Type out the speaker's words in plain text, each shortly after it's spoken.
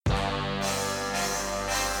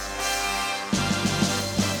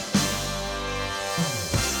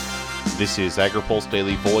This is AgriPulse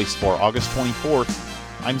Daily Voice for August 24th.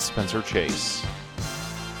 I'm Spencer Chase.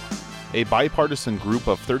 A bipartisan group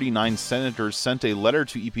of 39 senators sent a letter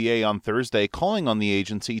to EPA on Thursday calling on the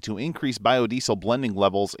agency to increase biodiesel blending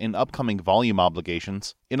levels in upcoming volume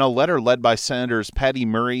obligations. In a letter led by Senators Patty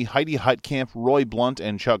Murray, Heidi Heitkamp, Roy Blunt,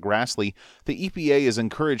 and Chuck Grassley, the EPA is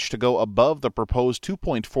encouraged to go above the proposed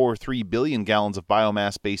 2.43 billion gallons of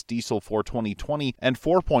biomass-based diesel for 2020 and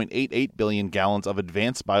 4.88 billion gallons of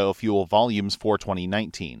advanced biofuel volumes for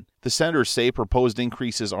 2019. The senators say proposed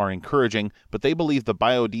increases are encouraging, but they believe the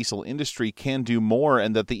biodiesel industry can do more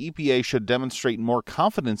and that the EPA should demonstrate more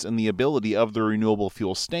confidence in the ability of the renewable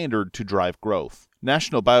fuel standard to drive growth.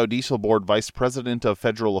 National Biodiesel Board Vice President of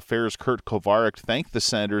Federal Affairs Kurt Kovarik thanked the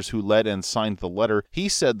senators who led and signed the letter. He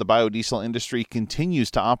said the biodiesel industry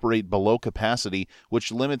continues to operate below capacity,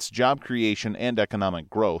 which limits job creation and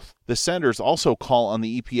economic growth. The senators also call on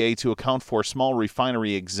the EPA to account for small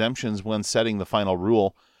refinery exemptions when setting the final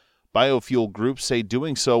rule. Biofuel groups say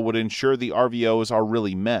doing so would ensure the RVOs are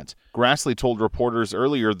really met. Grassley told reporters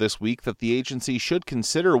earlier this week that the agency should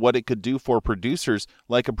consider what it could do for producers,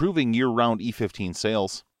 like approving year-round E15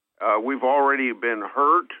 sales. We've already been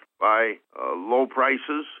hurt by low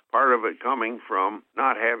prices, part of it coming from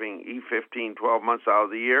not having E15 12 months out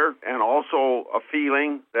of the year, and also a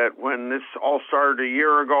feeling that when this all started a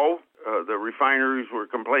year ago, the refineries were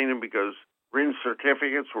complaining because RIN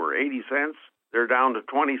certificates were 80 cents. They're down to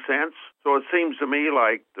 20 cents. So it seems to me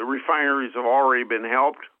like the refineries have already been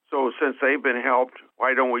helped. So since they've been helped,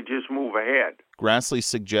 why don't we just move ahead? Grassley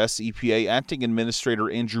suggests EPA Acting Administrator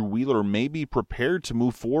Andrew Wheeler may be prepared to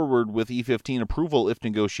move forward with E15 approval if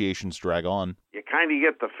negotiations drag on. You kind of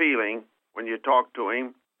get the feeling when you talk to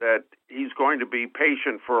him that he's going to be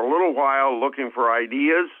patient for a little while looking for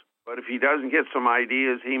ideas. But if he doesn't get some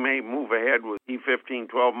ideas, he may move ahead with E15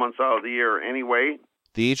 12 months out of the year anyway.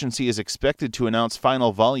 The agency is expected to announce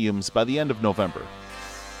final volumes by the end of November.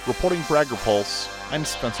 Reporting for AgriPulse, I'm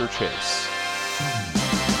Spencer Chase.